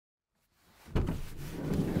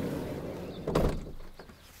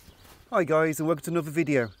Hi guys, and welcome to another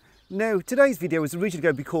video. Now today's video was originally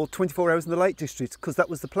going to be called 24 hours in the Lake District because that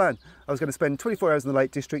was the plan. I was going to spend 24 hours in the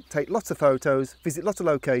Lake District, take lots of photos, visit lots of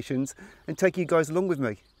locations and take you guys along with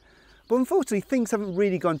me. But unfortunately things haven't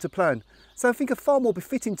really gone to plan. So I think a far more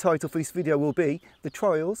befitting title for this video will be The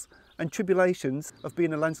Trials and Tribulations of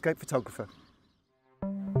Being a Landscape Photographer.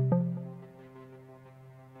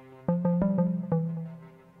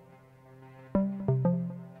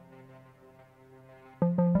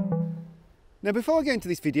 Now before I get into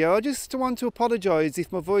this video, I just want to apologise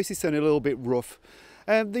if my voice is sounding a little bit rough.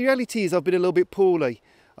 The reality is I've been a little bit poorly.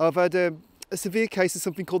 I've had a severe case of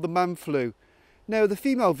something called the man flu. Now the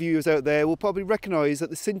female viewers out there will probably recognise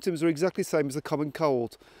that the symptoms are exactly the same as a common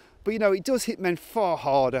cold. But you know, it does hit men far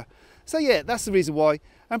harder. So yeah, that's the reason why.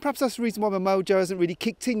 And perhaps that's the reason why my mojo hasn't really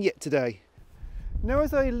kicked in yet today. Now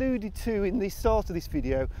as I alluded to in the start of this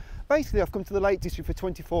video, basically I've come to the Lake District for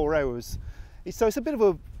 24 hours. So it's a bit of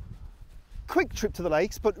a quick trip to the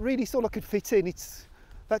lakes, but really it's all I could fit in. It's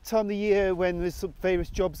that time of the year when there's some various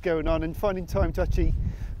jobs going on and finding time to actually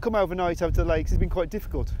come overnight over to the lakes has been quite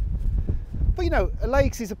difficult. But you know,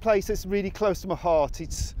 lakes is a place that's really close to my heart.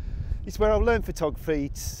 It's where I've learned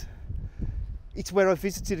photography. It's where I've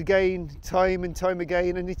visited again, time and time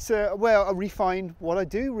again, and it's where I refine what I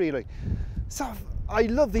do really. So I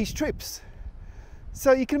love these trips.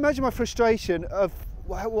 So you can imagine my frustration of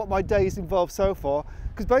what my days involved so far,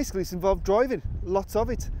 because basically it's involved driving, lots of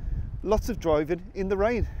it, lots of driving in the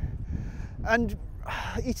rain, and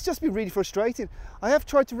it's just been really frustrating. I have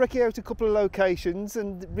tried to recce out a couple of locations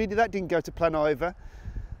and really that didn't go to plan either.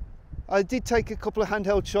 I did take a couple of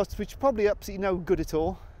handheld shots which probably absolutely no good at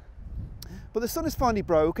all, but the sun has finally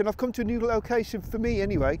broke and I've come to a new location for me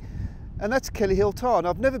anyway, and that's Kelly Hill Tarn.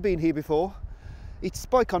 I've never been here before. It's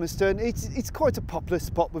by Coniston. It's quite a popular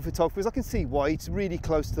spot with photographers. I can see why. It's really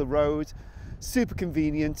close to the road, super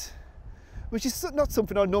convenient, which is not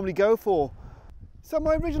something I normally go for. So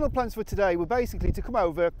my original plans for today were basically to come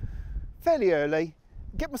over fairly early,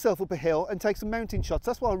 get myself up a hill and take some mountain shots.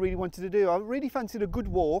 That's what I really wanted to do. I really fancied a good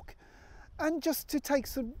walk and just to take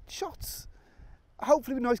some shots,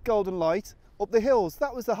 hopefully with nice golden light up the hills.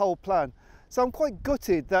 That was the whole plan. So I'm quite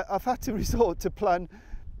gutted that I've had to resort to plan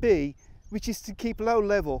B, which is to keep low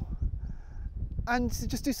level and to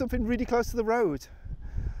just do something really close to the road.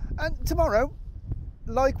 And tomorrow,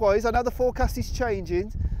 likewise, I know the forecast is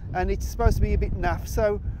changing and it's supposed to be a bit naff,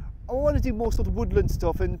 so I want to do more sort of woodland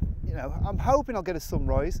stuff, and you know, I'm hoping I'll get a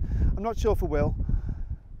sunrise. I'm not sure if I will.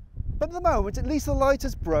 But at the moment, at least the light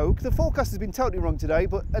has broke. The forecast has been totally wrong today,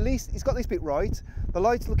 but at least it's got this bit right. The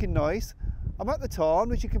light's looking nice. I'm at the tarn,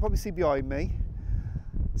 which you can probably see behind me.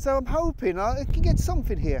 So I'm hoping I can get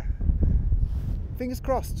something here. Fingers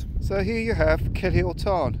crossed. So here you have Kelly Hill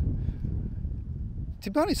Tarn.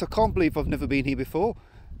 To be honest, I can't believe I've never been here before.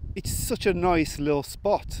 It's such a nice little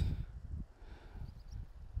spot.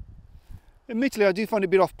 Admittedly, I do find it a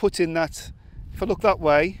bit off-putting that if I look that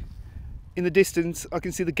way, in the distance I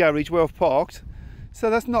can see the garage where I've parked.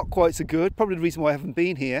 So that's not quite so good, probably the reason why I haven't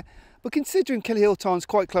been here. But considering Kelly Hill Tarn's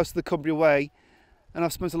quite close to the Cumbria Way, and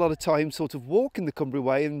I've spent a lot of time sort of walking the Cumbria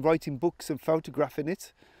Way and writing books and photographing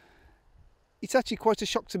it, it's actually quite a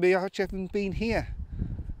shock to me I actually haven't been here.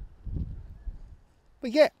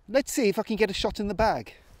 But yeah, let's see if I can get a shot in the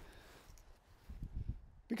bag.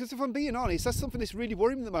 Because if I'm being honest, that's something that's really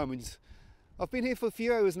worrying me at the moment. I've been here for a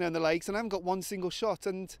few hours now in the lakes and I haven't got one single shot,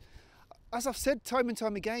 and as I've said time and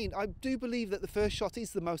time again, I do believe that the first shot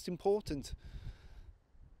is the most important.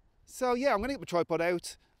 So yeah, I'm going to get my tripod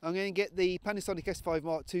out, I'm going to get the Panasonic S5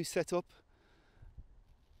 Mark II set up,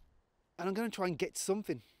 and I'm going to try and get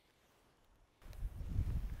something.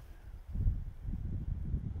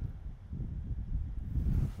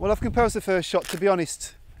 Well, I've composed the first shot. To be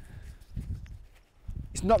honest,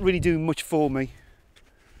 it's not really doing much for me.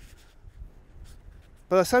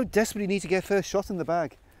 But I so desperately need to get a first shot in the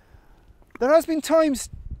bag. There has been times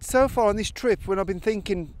so far on this trip when I've been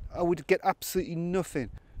thinking I would get absolutely nothing.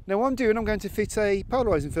 Now what I'm doing, I'm going to fit a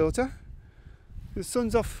polarising filter. The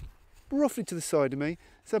sun's off roughly to the side of me,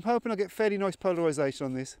 so I'm hoping I'll get fairly nice polarisation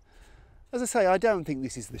on this. As I say, I don't think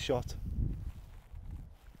this is the shot.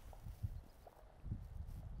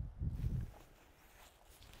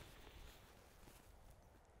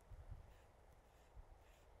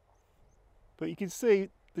 But you can see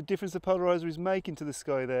the difference the polarizer is making to the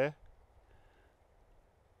sky there.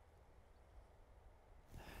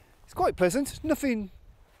 It's quite pleasant, nothing.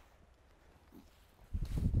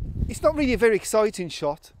 It's not really a very exciting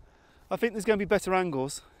shot. I think there's going to be better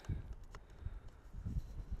angles.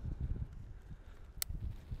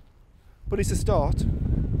 But it's a start.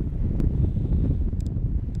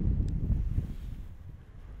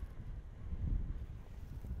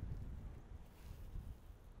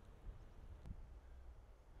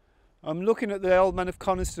 I'm looking at the old man of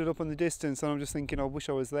Coniston up in the distance and I'm just thinking I wish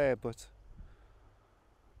I was there, but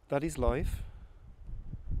that is life.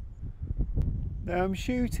 Now I'm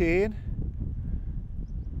shooting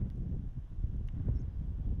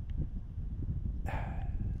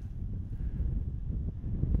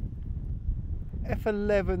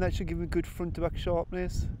f11, that should give me good front to back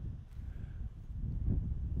sharpness.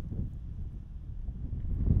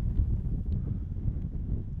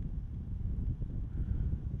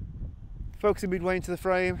 Focusing midway into the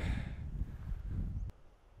frame,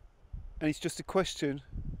 and it's just a question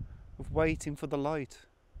of waiting for the light.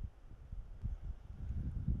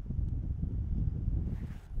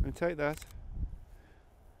 And take that.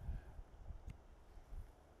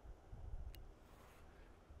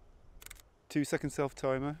 Two-second self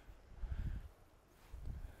timer.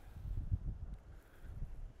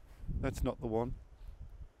 That's not the one.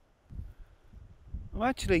 I'm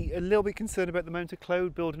actually a little bit concerned about the amount of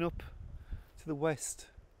cloud building up to the west.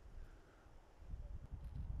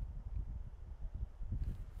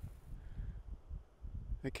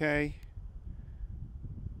 Okay.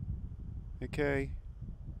 Okay.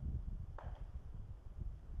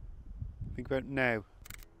 Think about now.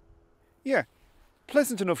 Yeah,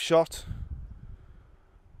 pleasant enough shot.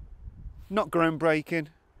 Not groundbreaking.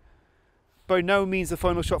 By no means the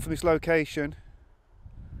final shot from this location.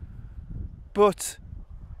 But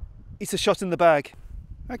it's a shot in the bag.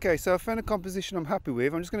 Okay, so I found a composition I'm happy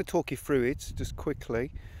with. I'm just going to talk you through it just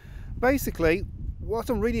quickly. Basically, what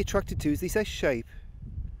I'm really attracted to is this S shape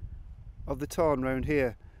of the tarn round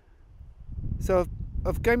here. So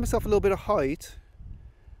I've gained myself a little bit of height,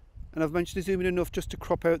 and I've managed to zoom in enough just to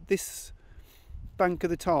crop out this bank of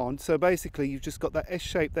the tarn. So basically you've just got that S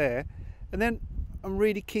shape there, and then I'm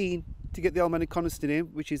really keen to get the old man of Coniston in,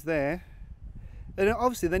 which is there, and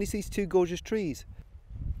obviously then you see these two gorgeous trees.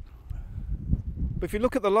 But if you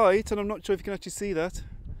look at the light, and I'm not sure if you can actually see that,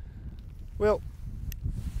 well,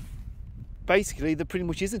 basically there pretty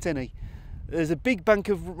much isn't any. There's a big bank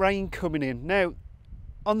of rain coming in. Now,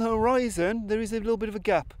 on the horizon, there is a little bit of a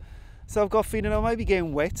gap. So I've got a feeling I might be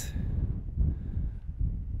getting wet.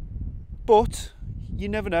 But, you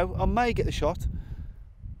never know, I may get the shot.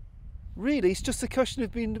 Really, it's just a question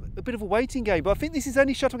of being a bit of a waiting game. But I think this is the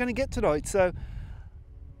only shot I'm going to get tonight. So,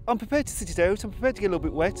 I'm prepared to sit it out. I'm prepared to get a little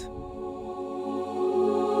bit wet.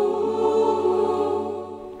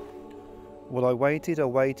 Well, I waited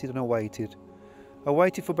and I waited. I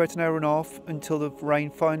waited for about an hour and a half until the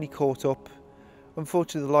rain finally caught up.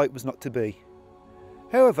 Unfortunately, the light was not to be.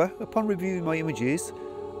 However, upon reviewing my images,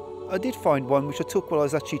 I did find one which I took while I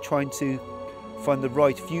was actually trying to find the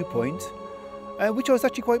right viewpoint, which I was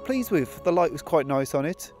actually quite pleased with. The light was quite nice on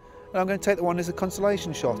it, and I'm going to take that one as a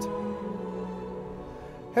consolation shot.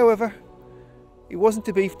 However, it wasn't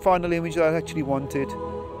to be the final image that I actually wanted,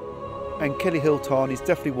 and Kelly Hill Tarn is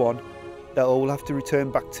definitely one that I will have to return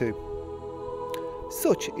back to.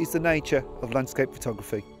 Such is the nature of landscape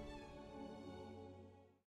photography.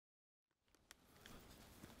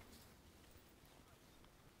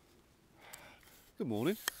 Good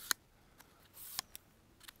morning.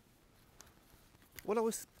 Well, I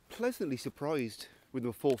was pleasantly surprised with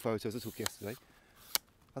the 4 photos I took yesterday.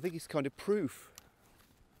 I think it's kind of proof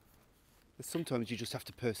that sometimes you just have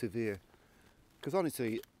to persevere. Because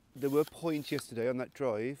honestly, there were points yesterday on that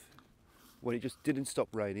drive when it just didn't stop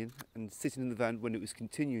raining, and sitting in the van when it was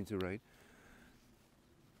continuing to rain,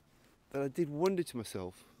 that I did wonder to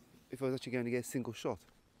myself if I was actually going to get a single shot.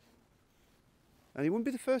 And it wouldn't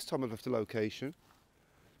be the first time I've left a location,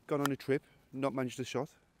 gone on a trip, not managed a shot.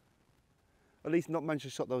 At least not managed a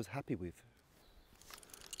shot that I was happy with.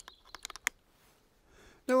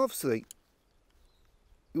 Now obviously,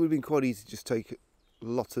 it would have been quite easy to just take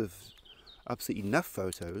lots of absolutely naff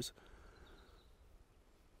photos.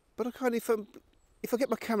 But I kind of, if I get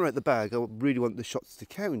my camera out the bag, I really want the shots to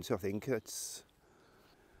count. I think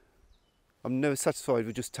I'm never satisfied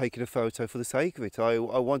with just taking a photo for the sake of it. I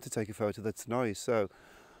want to take a photo that's nice, so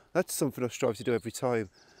that's something I strive to do every time.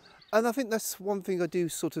 And I think that's one thing I do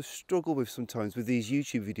sort of struggle with sometimes with these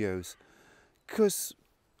YouTube videos, because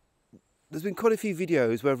there's been quite a few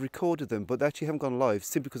videos where I've recorded them but they actually haven't gone live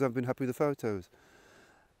simply because I haven't been happy with the photos.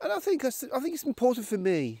 And I think it's important for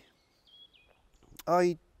me.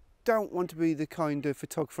 I don't want to be the kind of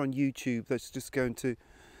photographer on YouTube that's just going to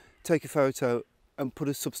take a photo and put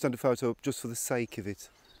a substandard photo up just for the sake of it,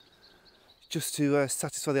 just to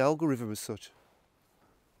satisfy the algorithm as such.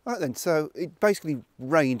 Right then, so it basically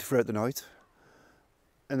rained throughout the night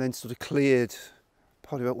and then sort of cleared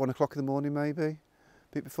probably about 1 o'clock in the morning, maybe a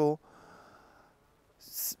bit before.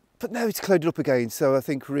 But now it's clouded up again, so I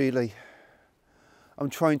think really I'm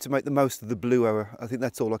trying to make the most of the blue hour. I think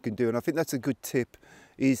that's all I can do, and I think that's a good tip,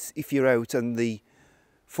 is if you're out and the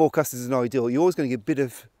forecast isn't ideal, you're always going to get a bit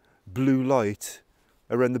of blue light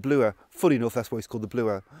around the blue hour. Funny enough, that's why it's called the blue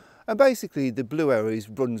hour. And basically the blue hour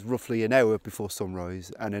runs roughly an hour before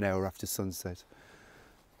sunrise and an hour after sunset.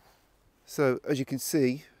 So as you can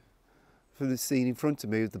see from the scene in front of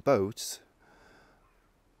me with the boats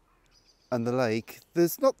and the lake,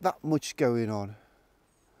 there's not that much going on.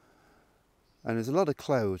 And there's a lot of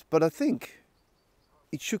cloud, but I think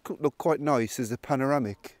it should look quite nice as a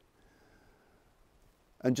panoramic.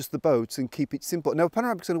 And just the boats, and keep it simple. Now,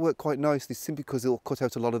 panoramic's going to work quite nicely simply because it'll cut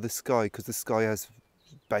out a lot of the sky, because the sky has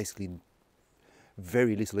basically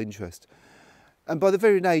very little interest. And by the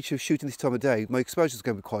very nature of shooting this time of day, my exposure is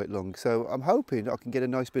going to be quite long. So I'm hoping I can get a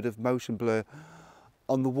nice bit of motion blur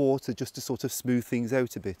on the water just to sort of smooth things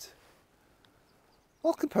out a bit.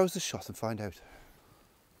 I'll compose the shot and find out.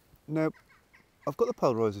 Now, I've got the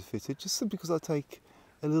polarizer fitted just simply because I'll take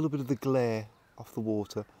a little bit of the glare off the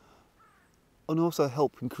water, and also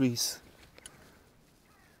help increase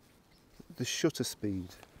the shutter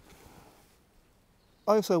speed.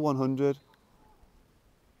 ISO 100.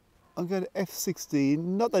 I'm going to f16.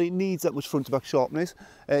 Not that it needs that much front to back sharpness.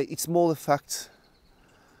 It's more the fact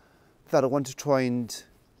that I want to try and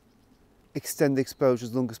extend the exposure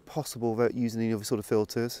as long as possible without using any other sort of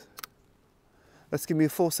filters. Let's give me a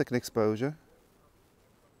 4-second exposure.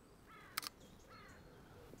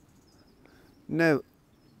 Now,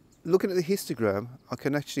 looking at the histogram, I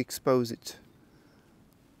can actually expose it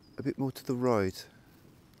a bit more to the right.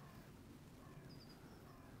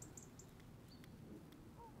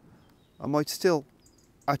 I might still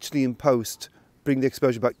actually in post bring the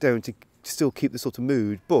exposure back down to still keep the sort of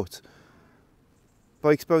mood, but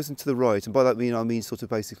by exposing to the right, and by that I mean sort of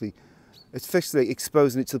basically especially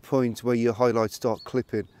exposing it to the point where your highlights start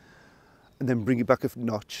clipping, and then bring it back a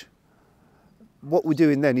notch. What we're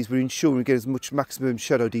doing then is we're ensuring we get as much maximum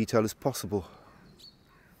shadow detail as possible.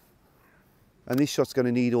 And this shot's going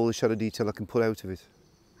to need all the shadow detail I can pull out of it.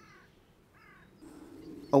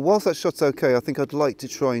 And whilst that shot's okay, I think I'd like to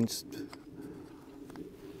try and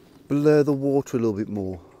blur the water a little bit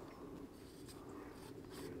more.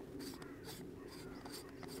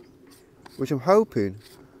 Which I'm hoping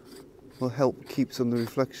will help keep some of the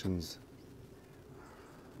reflections.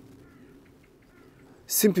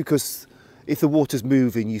 Simply because if the water's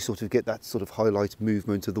moving, you sort of get that sort of highlight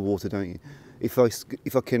movement of the water, don't you? If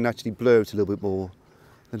I can actually blur it a little bit more,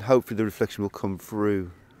 then hopefully the reflection will come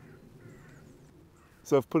through.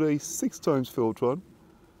 So I've put a 6x filter on.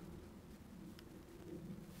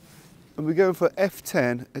 And we're going for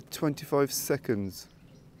f10 at 25 seconds.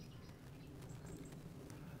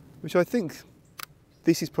 Which I think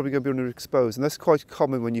this is probably going to be underexposed, and that's quite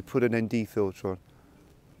common when you put an ND filter on.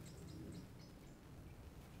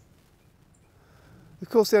 Of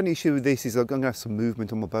course, the only issue with this is I'm going to have some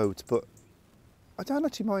movement on my boat, but I don't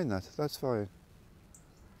actually mind that. That's fine.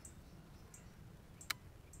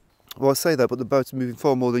 Well, I say that, but the boat's moving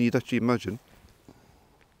far more than you'd actually imagine.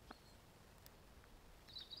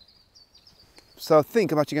 So I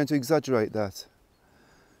think I'm actually going to exaggerate that.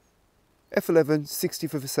 F11,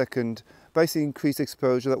 60th of a second, basically increased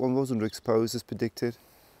exposure. That one was underexposed as predicted.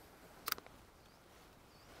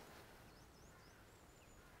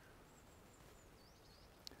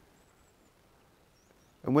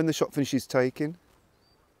 And when the shot finishes taking,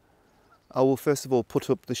 I will first of all put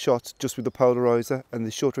up the shot just with the polarizer and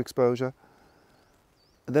the shorter exposure.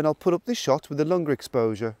 And then I'll put up this shot with the longer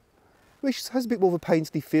exposure, which has a bit more of a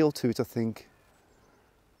painterly feel to it, I think.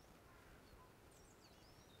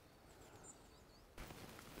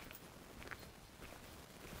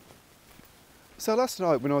 So last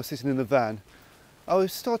night when I was sitting in the van, I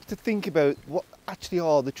was starting to think about what actually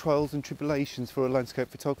are the trials and tribulations for a landscape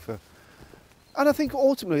photographer. And I think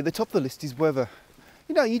ultimately the top of the list is weather.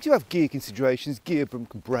 You know, you do have gear considerations, gear can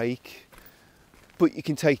break, but you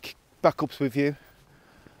can take backups with you.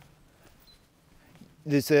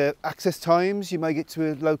 There's access times, you may get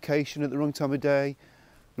to a location at the wrong time of day,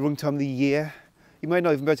 the wrong time of the year. You may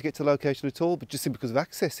not even be able to get to a location at all, but just simply because of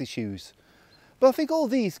access issues. But I think all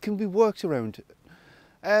these can be worked around.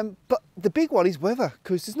 But the big one is weather,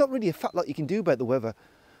 because there's not really a fat lot you can do about the weather.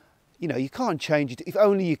 You know, you can't change it, if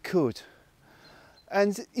only you could.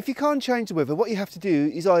 And if you can't change the weather, what you have to do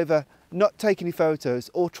is either not take any photos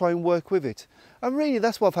or try and work with it. And really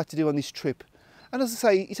that's what I've had to do on this trip. And as I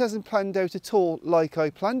say, it hasn't planned out at all like I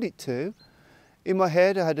planned it to. In my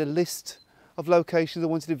head I had a list of locations I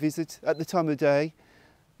wanted to visit at the time of day.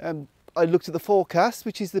 I looked at the forecast,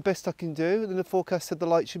 which is the best I can do, and the forecast said the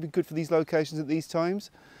light should be good for these locations at these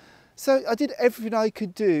times. So I did everything I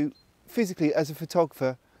could do physically as a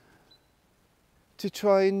photographer to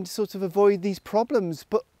try and sort of avoid these problems,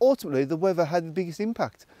 but ultimately the weather had the biggest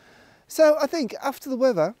impact. So I think after the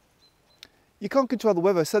weather, you can't control the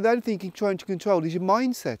weather, so the only thing you can try to control is your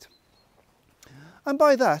mindset. And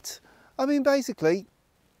by that, I mean basically,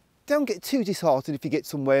 don't get too disheartened if you get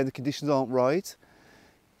somewhere and the conditions aren't right.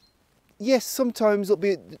 Yes, sometimes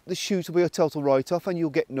the shoot will be a total write-off and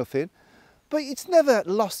you'll get nothing, but it's never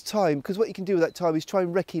lost time, because what you can do with that time is try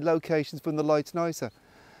and recce locations from the lights nicer.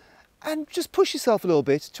 And just push yourself a little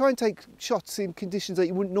bit, try and take shots in conditions that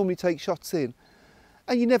you wouldn't normally take shots in.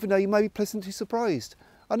 And you never know, you may be pleasantly surprised.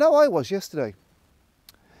 I know I was yesterday.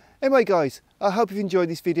 Anyway guys, I hope you've enjoyed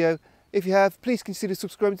this video. If you have, please consider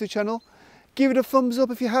subscribing to the channel. Give it a thumbs up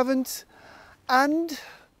if you haven't. And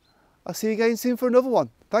I'll see you again soon for another one.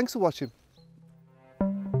 Thanks for watching.